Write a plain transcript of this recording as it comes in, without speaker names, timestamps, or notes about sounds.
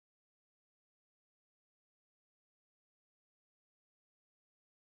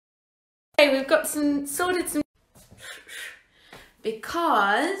Okay, we've got sorted some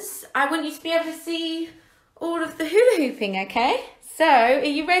because I want you to be able to see all of the hula hooping, okay? So, are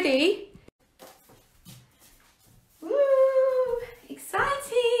you ready? Woo!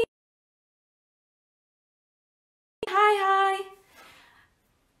 Exciting! Hi!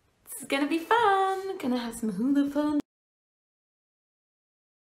 This is gonna be fun. Gonna have some hula fun.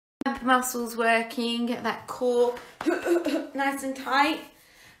 Muscles working, get that core nice and tight.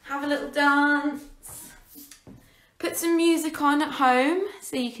 Have a little dance. Put some music on at home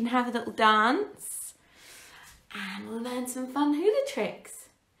so you can have a little dance. And we'll learn some fun hula tricks.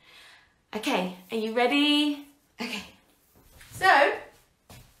 Okay, are you ready? Okay. So,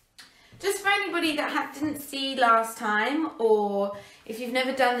 just for anybody that didn't see last time, or if you've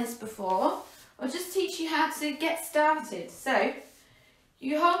never done this before, I'll just teach you how to get started. So,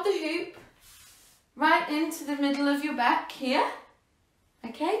 you hold the hoop right into the middle of your back here,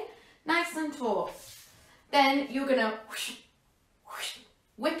 okay? Nice and taut. Then you're gonna whoosh, whoosh,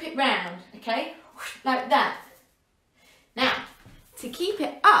 whip it round, okay? Whoosh, like that. Now, to keep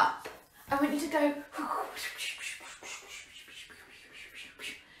it up, I want you to go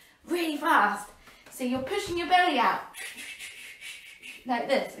really fast. So you're pushing your belly out, like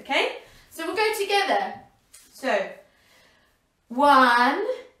this, okay? So we'll go together. So, 1,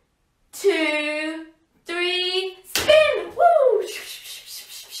 2, 3, spin! Woo!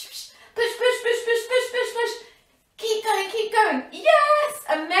 Push. Keep going. Yes!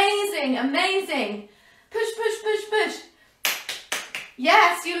 Amazing. Push.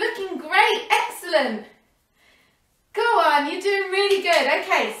 Yes, you're looking great. Excellent. Go on, you're doing really good.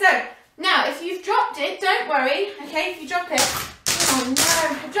 Okay, so now if you've dropped it, don't worry. Okay, if you drop it, oh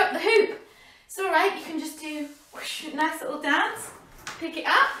no, I dropped the hoop. It's all right, you can just do a nice little dance. Pick it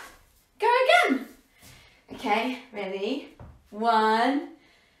up. Go again. Okay, ready? 1,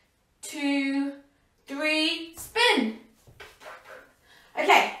 2, 3, spin.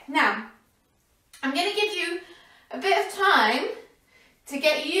 Okay, now I'm going to give you a bit of time to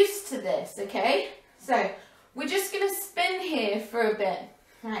get used to this, okay? So we're just going to spin here for a bit.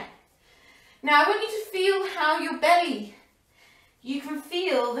 Right. Now I want you to feel how your belly, you can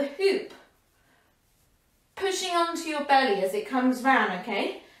feel the hoop pushing onto your belly as it comes round,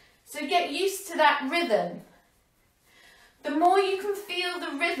 okay? So get used to that rhythm. The more you can feel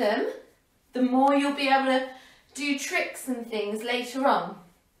the rhythm, the more you'll be able to do tricks and things later on,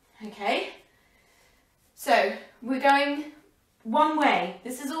 okay? So, we're going one way.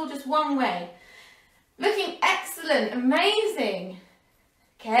 This is all just one way. Looking excellent, amazing.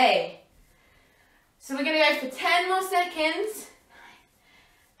 Okay. So we're going to go for 10 more seconds.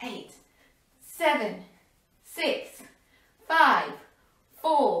 8, 7, 6, 5,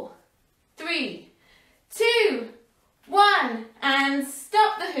 4, 3, 2, 1, and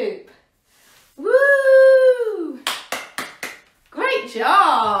stop the hoop. Woo! Great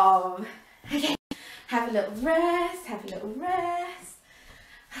job. Okay, have a little rest,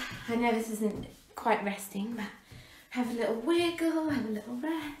 I know this isn't quite resting, but have a little wiggle, have a little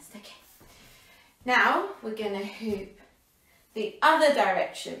rest. Okay. Now we're going to hoop the other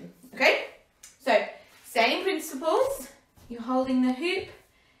direction, okay? So, same principles. You're holding the hoop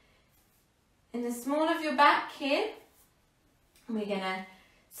in the small of your back here. And we're going to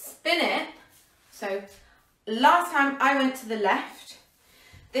spin it. So, last time I went to the left.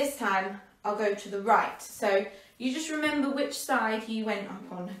 This time I'll go to the right. So, you just remember which side you went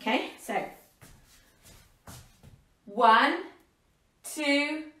up on, okay? So, 1,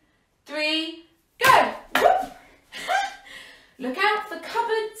 2, 3, go! Whoop. Look out for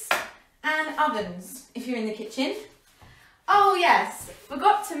cupboards and ovens if you're in the kitchen. Oh yes,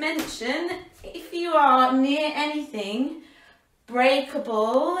 forgot to mention, if you are near anything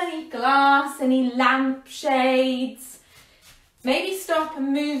breakable, any glass, any lampshades, maybe stop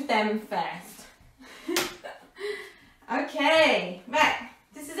and move them first. Okay, right,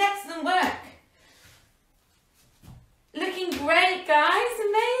 this is excellent work. Looking great, guys,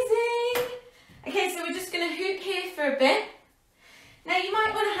 amazing. Okay, so we're just going to hoop here for a bit. Now you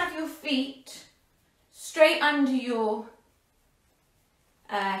might want to have your feet straight under your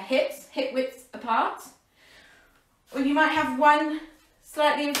hips, hip widths apart. Or you might have one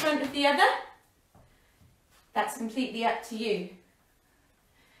slightly in front of the other. That's completely up to you.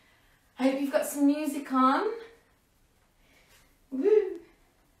 I hope you've got some music on. Woo!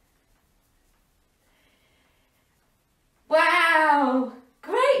 Wow!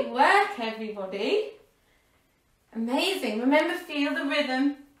 Great work, everybody. Amazing. Remember, feel the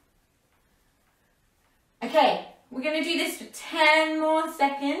rhythm. Okay, we're going to do this for 10 more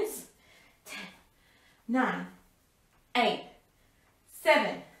seconds. 10, 9, 8,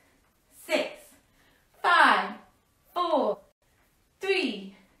 7, 6, 4,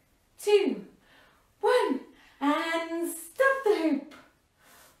 3, 2, 1, and stop the hoop.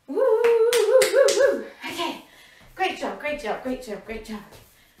 Woo, woo, woo, woo. Okay, great job, great job, great job, great job.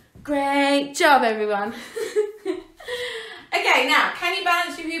 Great job, everyone. Okay, now, can you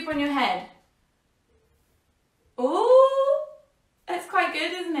balance your hoop on your head? Oh, that's quite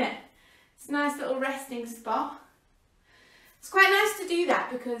good, isn't it? It's a nice little resting spot. It's quite nice to do that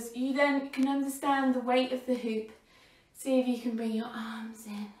because you then can understand the weight of the hoop. See if you can bring your arms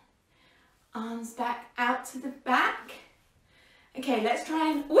in. Arms back out to the back. Okay, let's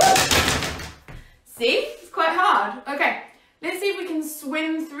try and... Woo! See? It's quite hard. Okay, let's see if we can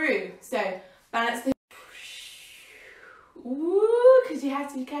swim through. So, balance the... Ooh, because you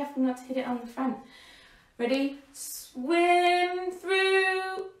have to be careful not to hit it on the front. Ready? Swim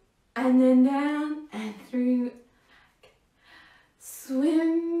through, and then down, and through.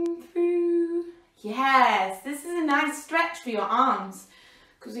 Swim through. Yes, this is a nice stretch for your arms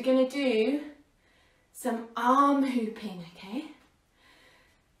because we're going to do some arm hooping, okay?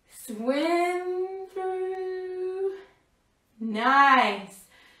 Swim through. Nice.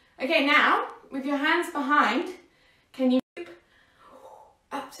 Okay, now with your hands behind, can you hoop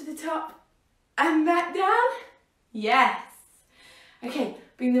up to the top and back down? Yes. Okay,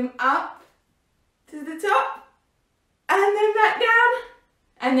 bring them up to the top and then back down.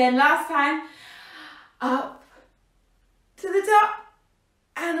 And then last time, up to the top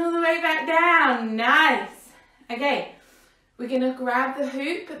and all the way back down. Nice. Okay, we're going to grab the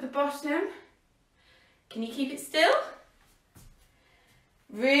hoop at the bottom. Can you keep it still?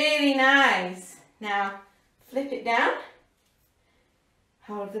 Really nice. Now, flip it down.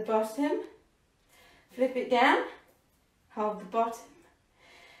 Hold the bottom. Flip it down. Hold the bottom.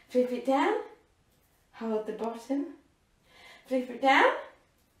 Flip it down. Hold the bottom. Flip it down.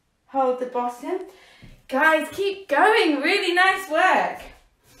 Hold the bottom. Guys, keep going. Really nice work.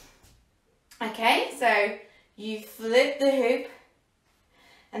 Okay, so you flip the hoop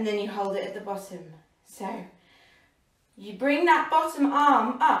and then you hold it at the bottom. So you bring that bottom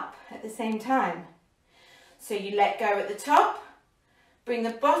arm up at the same time. So you let go at the top, bring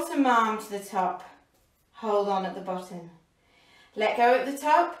the bottom arm to the top, hold on at the bottom. Let go at the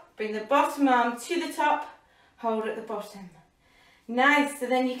top, bring the bottom arm to the top, hold at the bottom. Nice, so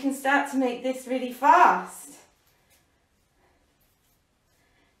then you can start to make this really fast.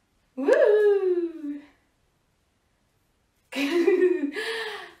 Woo!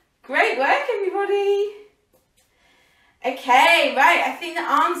 Great work, everybody. Okay, right, I think the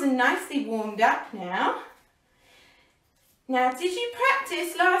arms are nicely warmed up now. Now, did you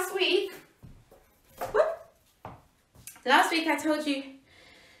practice last week? Whoop. Last week I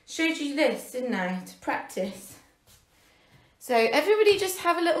showed you this, didn't I, to practice. So everybody just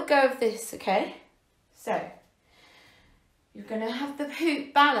have a little go of this, okay? So, you're going to have the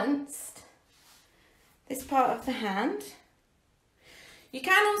hoop balanced, this part of the hand. You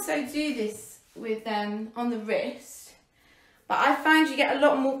can also do this with on the wrist, but I find you get a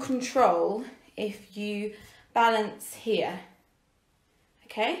lot more control if you balance here,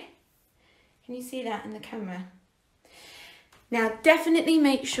 okay? Can you see that in the camera? Now definitely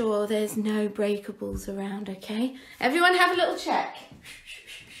make sure there's no breakables around, okay? Everyone have a little check.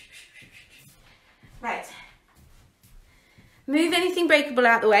 Right. Move anything breakable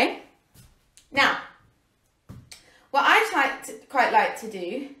out the way. Now, what I quite like to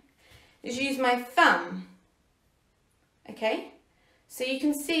do is use my thumb, okay? So you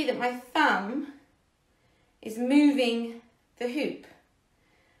can see that my thumb is moving the hoop.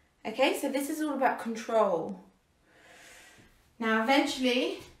 Okay, so this is all about control. Now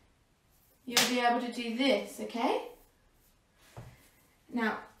eventually you'll be able to do this, okay?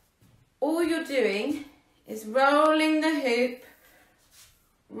 Now all you're doing is rolling the hoop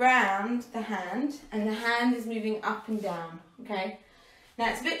round the hand and the hand is moving up and down, okay? Now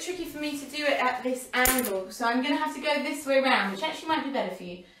it's a bit tricky for me to do it at this angle, so I'm going to have to go this way around, which actually might be better for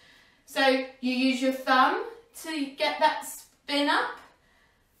you. So you use your thumb to get that spin up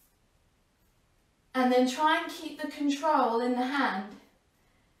and then try and keep the control in the hand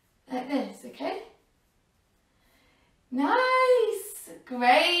like this, okay? Nice,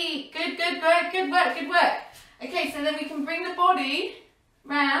 great, good work, good work, good work. Okay, so then we can bring the body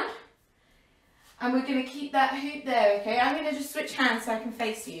round and we're going to keep that hoop there, okay? I'm going to just switch hands so I can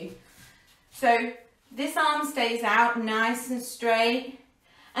face you. So this arm stays out nice and straight.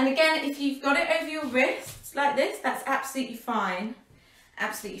 And again, if you've got it over your wrists like this, that's absolutely fine.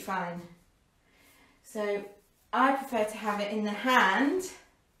 Absolutely fine. So I prefer to have it in the hand.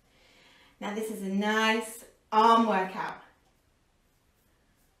 Now this is a nice arm workout.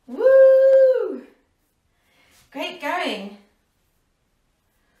 Woo! Great going.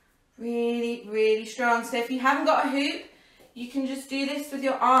 Really, really strong. So if you haven't got a hoop, you can just do this with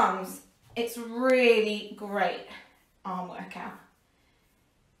your arms. It's really great arm workout.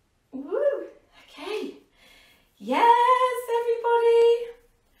 Woo! Okay. Yes, everybody.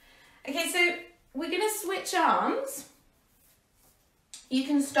 Okay, so we're going to switch arms. You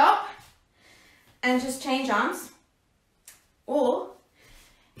can stop and just change arms. Or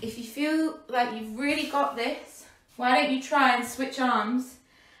if you feel like you've really got this, why don't you try and switch arms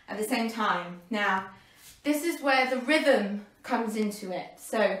at the same time? Now, this is where the rhythm comes into it.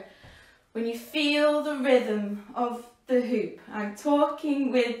 So when you feel the rhythm of the hoop, I'm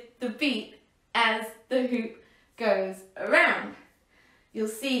talking with the beat as the hoop goes around. You'll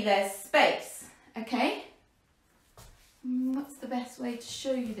see there's space, okay? What's the best way to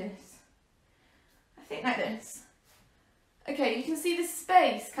show you this? I think like this. Okay, you can see the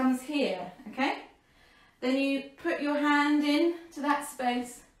space comes here, okay? Then you put your hand in to that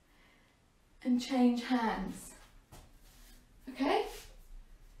space and change hands, okay?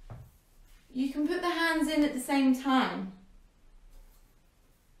 You can put the hands in at the same time,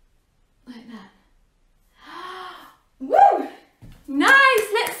 like that. Woo! Nice,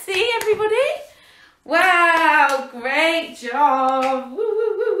 let's see everybody. Wow, great job. Woo,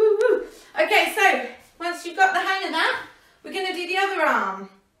 woo, woo, woo, woo. Okay, so once you've got the hang of that, we're going to do the other arm.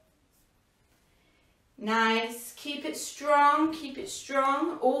 Nice, keep it strong,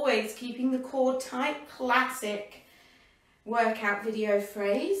 always keeping the core tight. Classic workout video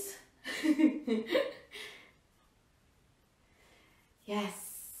phrase.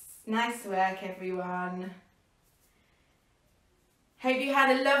 Yes, nice work everyone. Hope you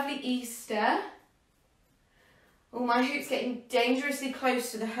had a lovely Easter. Oh, my hoop's getting dangerously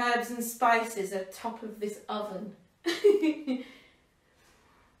close to the herbs and spices at the top of this oven.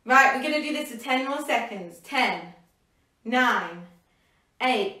 Right, we're going to do this for 10 more seconds. 10, 9,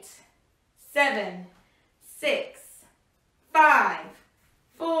 8, 7, 6, 5,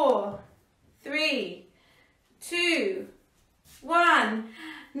 4, 3, 2, 1,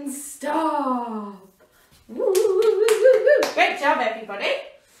 and stop. Woo, woo, woo, woo, woo, woo. Great job, everybody.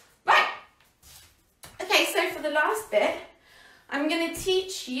 Right. Okay, so for the last bit, I'm going to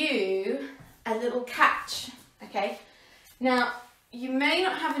teach you a little catch, okay? Now, you may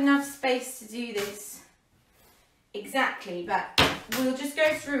not have enough space to do this exactly, but we'll just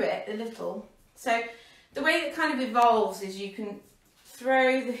go through it a little. So the way it kind of evolves is you can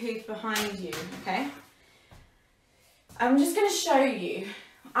throw the hoop behind you, okay? I'm just going to show you.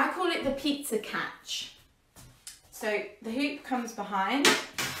 I call it the pizza catch. So the hoop comes behind,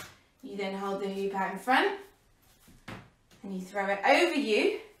 you then hold the hoop out in front, and you throw it over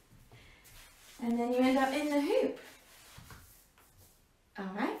you, and then you end up in the hoop.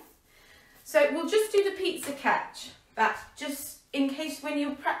 Alright, so we'll just do the pizza catch, but just in case when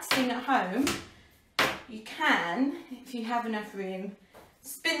you're practicing at home, you can, if you have enough room,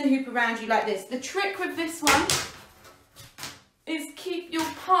 spin the hoop around you like this. The trick with this one is keep your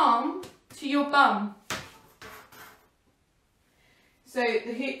palm to your bum. So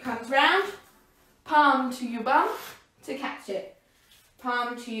the hoop comes round, palm to your bum to catch it.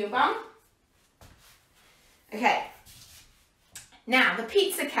 Palm to your bum. Okay. Now, the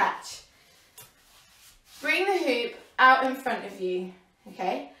pizza catch. Bring the hoop out in front of you,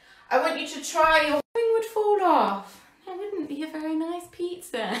 okay? I want you to try your thing would fall off. That wouldn't be a very nice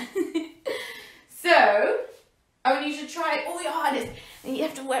pizza. So, I want you to try all your hardest. And you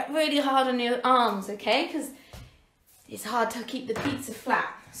have to work really hard on your arms, okay? Because it's hard to keep the pizza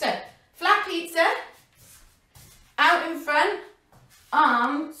flat. So, flat pizza, out in front,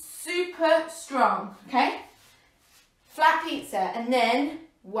 arm super strong, okay? Flat pizza, and then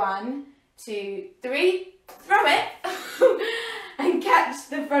 1, 2, 3, throw it and catch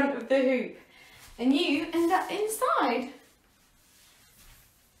the front of the hoop. And you end up inside.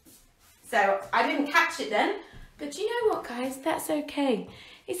 So I didn't catch it then, but you know what guys, that's okay.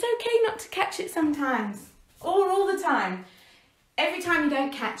 It's okay not to catch it sometimes, or all the time. Every time you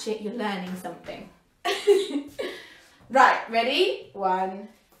don't catch it, you're learning something. Right, ready? 1,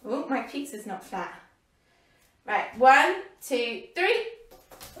 oh, my pizza's not flat. Right, 1, 2, 3,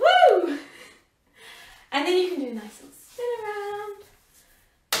 woo! And then you can do a nice little spin around.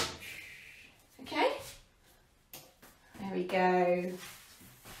 Okay? There we go.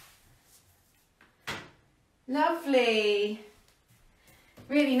 Lovely.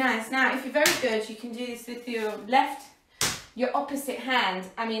 Really nice. Now, if you're very good, you can do this with your left, your opposite hand.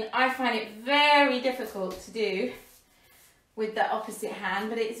 I mean, I find it very difficult to do with the opposite hand,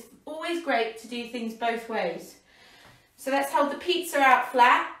 but it's always great to do things both ways. So let's hold the pizza out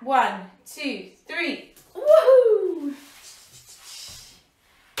flat. 1, 2, 3. Woohoo!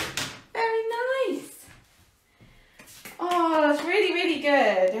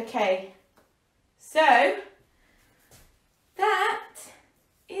 really good. Okay, so that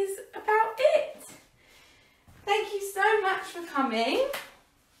is about it. Thank you so much for coming,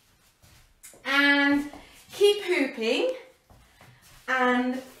 and keep hooping,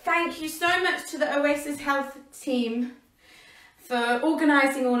 and thank you so much to the Oasis Health team for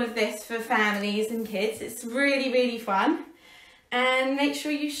organising all of this for families and kids. It's really, really fun. And make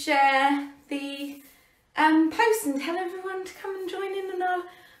sure you share the post and tell everyone to come and join in on our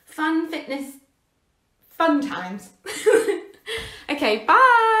fun times. Okay,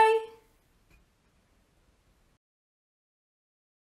 bye.